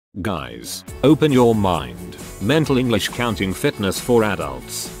Guys, open your mind. Mental English counting fitness for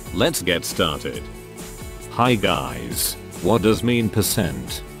adults. Let's get started. Hi guys. What does mean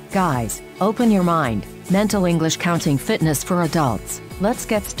percent? Guys, open your mind. Mental English counting fitness for adults. Let's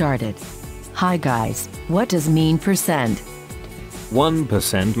get started. Hi guys, what does mean percent?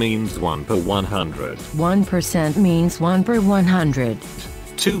 1% means 1 per 100. 1% means 1 per 100.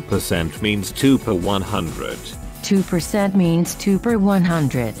 2% means 2 per 100. 2% means 2 per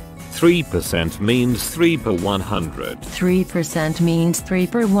 100. 3% means 3 per 100. 3% means 3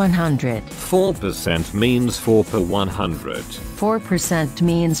 per 100. 4% means 4 per 100. 4%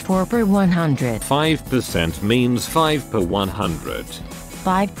 means 4 per 100. 5% means 5 per 100.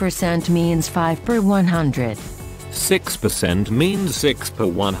 5% means 5 per 100. 6% means 6 per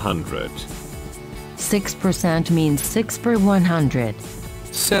 100. 6% means 6 per 100.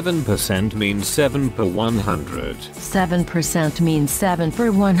 7% means 7 per 100. 7% means 7 per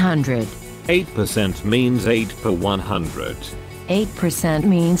 100. 8% means 8 per 100. 8%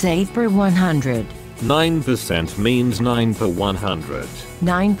 means 8 per 100. 9% means 9 per 100.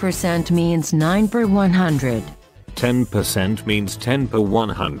 9% means 9 per 100. 10% means 10 per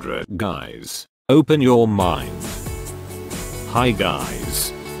 100. Guys, open your mind. Hi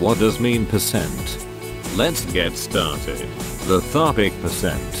guys, what does mean percent? Let's get started. The topic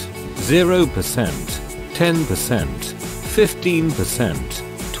percent. 0%, 10%, 15%,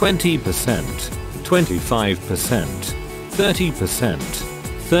 20%, 25%, 30%,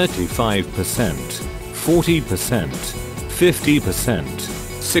 35%, 40%, 50%,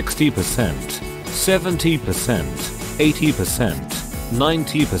 60%, 70%, 80%,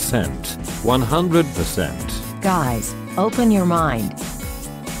 90%, 100%. Guys, open your mind.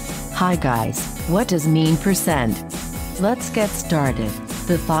 Hi guys, what does mean percent? Let's get started.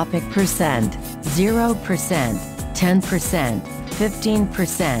 The topic percent. 0%, 10%,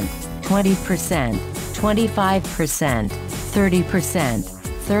 15%, 20%, 25%, 30%,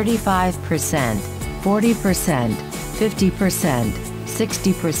 35%, 40%, 50%,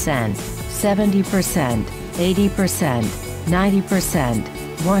 60%, 70%, 80%, 90%,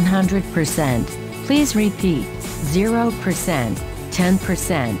 100%. Please repeat. 0%,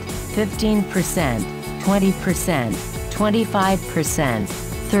 10%, 15%, 20%, 25%,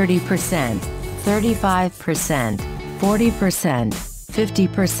 30%, 35%, 40%,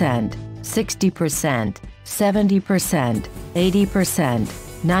 50%, 60%, 70%, 80%,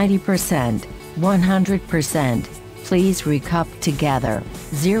 90%, 100%. Please recap together.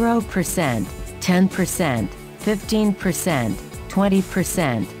 0%, 10%, 15%,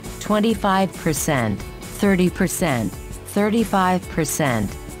 20%, 25%, 30%, 35%,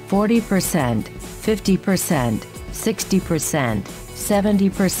 40%, 50%, 60%,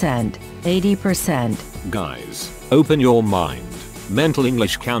 70%, 80%. Guys, open your mind. Mental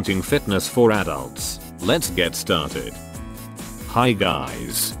English counting fitness for adults. Let's get started. Hi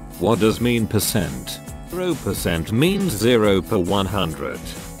guys, what does mean percent? 0% means 0 per 100.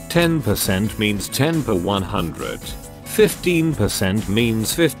 10% means 10 per 100. 15%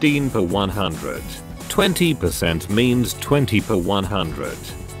 means 15 per 100. 20% means 20 per 100.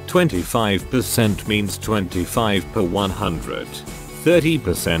 25% means 25 per 100.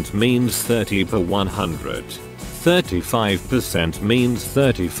 30% means 30 per 100. 35% means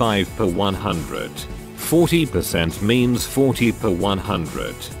 35 per 100. 40% means 40 per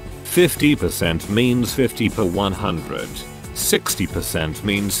 100. 50% means 50 per 100. 60%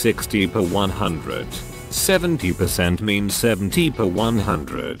 means 60 per 100. 70% means 70 per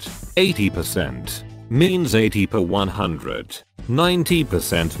 100. 80% means 80 per 100.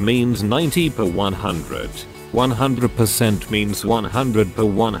 90% means 90 per 100. 100% means 100 per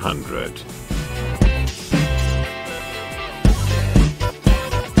 100.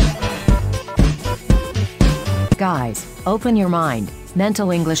 Guys, open your mind.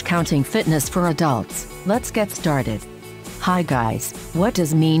 Mental English counting fitness for adults. Let's get started. Hi guys, what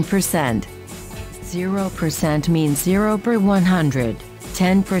does mean percent? 0% means 0 per 100.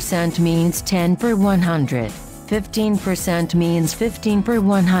 10% means 10 per 100. 15% means 15 per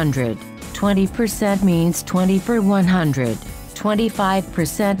 100. 20% means 20 per 100.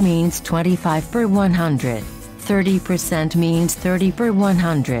 25% means 25 per 100. 30% means 30 per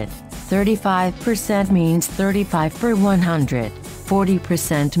 100. 35% means 35 per 100.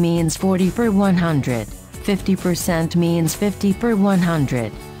 40% means 40 per 100. 50% means 50 per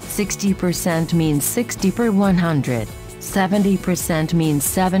 100. 60% means 60 per 100. 70% means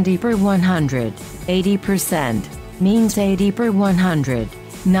 70 per 100. 80% means 80 per 100.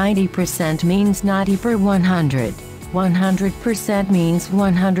 90% means 90 per 100. 100% means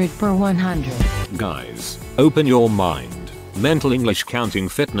 100 per 100. Guys, open your mind. Mental English Counting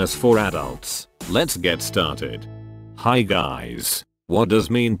Fitness for Adults. Let's get started. Hi guys. What does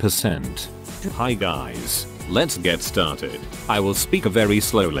mean percent? Hi guys. Let's get started. I will speak very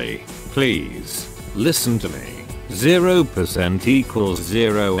slowly. Please listen to me. 0% equals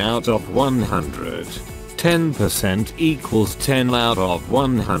 0 out of 100. 10% equals 10 out of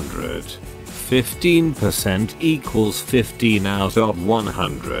 100. 15% equals 15 out of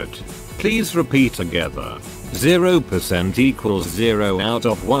 100. Please repeat together. 0% equals 0 out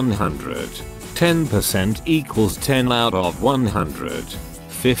of 100. 10% equals 10 out of 100.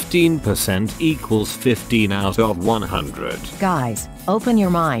 15% equals 15 out of 100. Guys, open your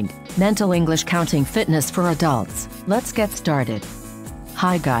mind. Mental English Counting Fitness for Adults. Let's get started.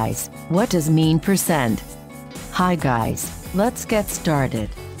 Hi guys, what does mean percent? Hi guys, let's get started.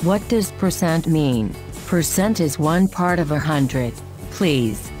 What does percent mean? Percent is 1 part of 100.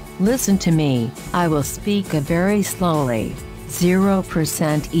 Please listen to me. I will speak very slowly.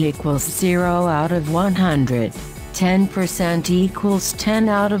 0% equals 0 out of 100. 10% equals 10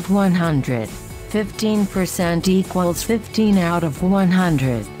 out of 100. 15% equals 15 out of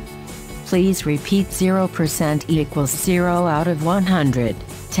 100. Please repeat. 0% equals 0 out of 100.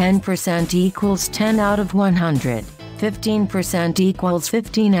 10% equals 10 out of 100. 15% equals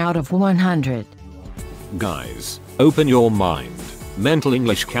 15 out of 100. Guys, open your mind. Mental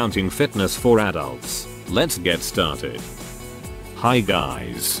English Counting Fitness for Adults. Let's get started. Hi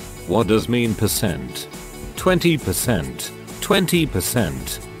guys. What does mean percent? 20%.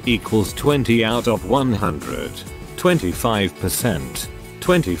 20% equals 20 out of 100. 25%.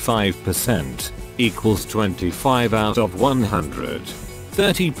 25% equals 25 out of 100.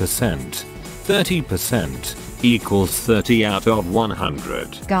 30%. 30% equals 30 out of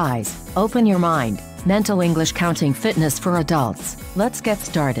 100. Guys, open your mind. Mental English Counting Fitness for Adults. Let's get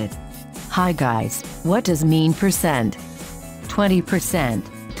started. Hi guys, what does mean percent? 20%.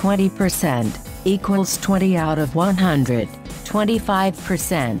 20% equals 20 out of 100.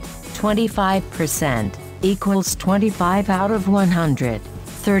 25%. 25% equals 25 out of 100.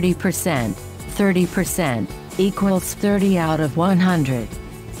 30%. 30% equals 30 out of 100.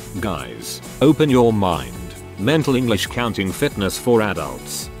 Guys, open your mind. Mental English Counting Fitness for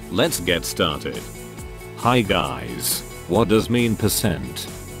Adults. Let's get started. Hi guys, what does mean percent?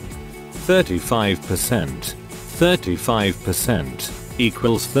 35%. 35%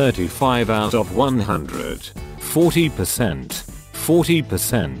 equals 35 out of 100. 40%.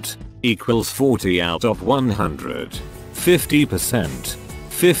 40% equals 40 out of 100. 50%.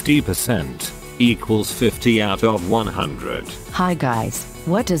 50% equals 50 out of 100. Hi guys,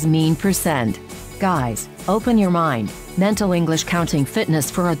 what does mean percent? Guys, open your mind. Mental English Counting Fitness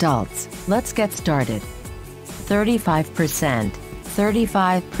for Adults. Let's get started. 35%.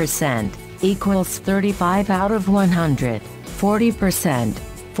 35% equals 35 out of 100. 40%.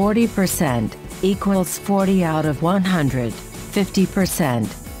 40% equals 40 out of 100. 50%.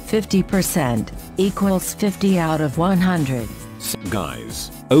 50% equals 50 out of 100.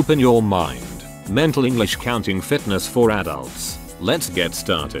 Guys, open your mind. Mental English Counting Fitness for Adults. Let's get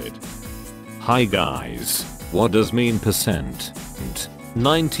started. Hi guys, what does mean percent?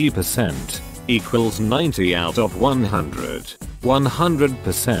 90% equals 90 out of 100.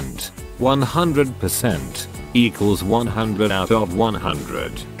 100%. 100% equals 100 out of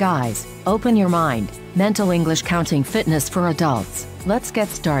 100. Guys, open your mind. Mental English Counting Fitness for Adults. Let's get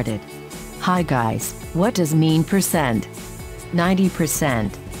started. Hi guys, what does mean percent? 90%.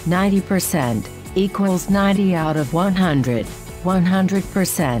 90% equals 90 out of 100.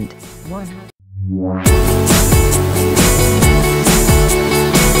 100%. 100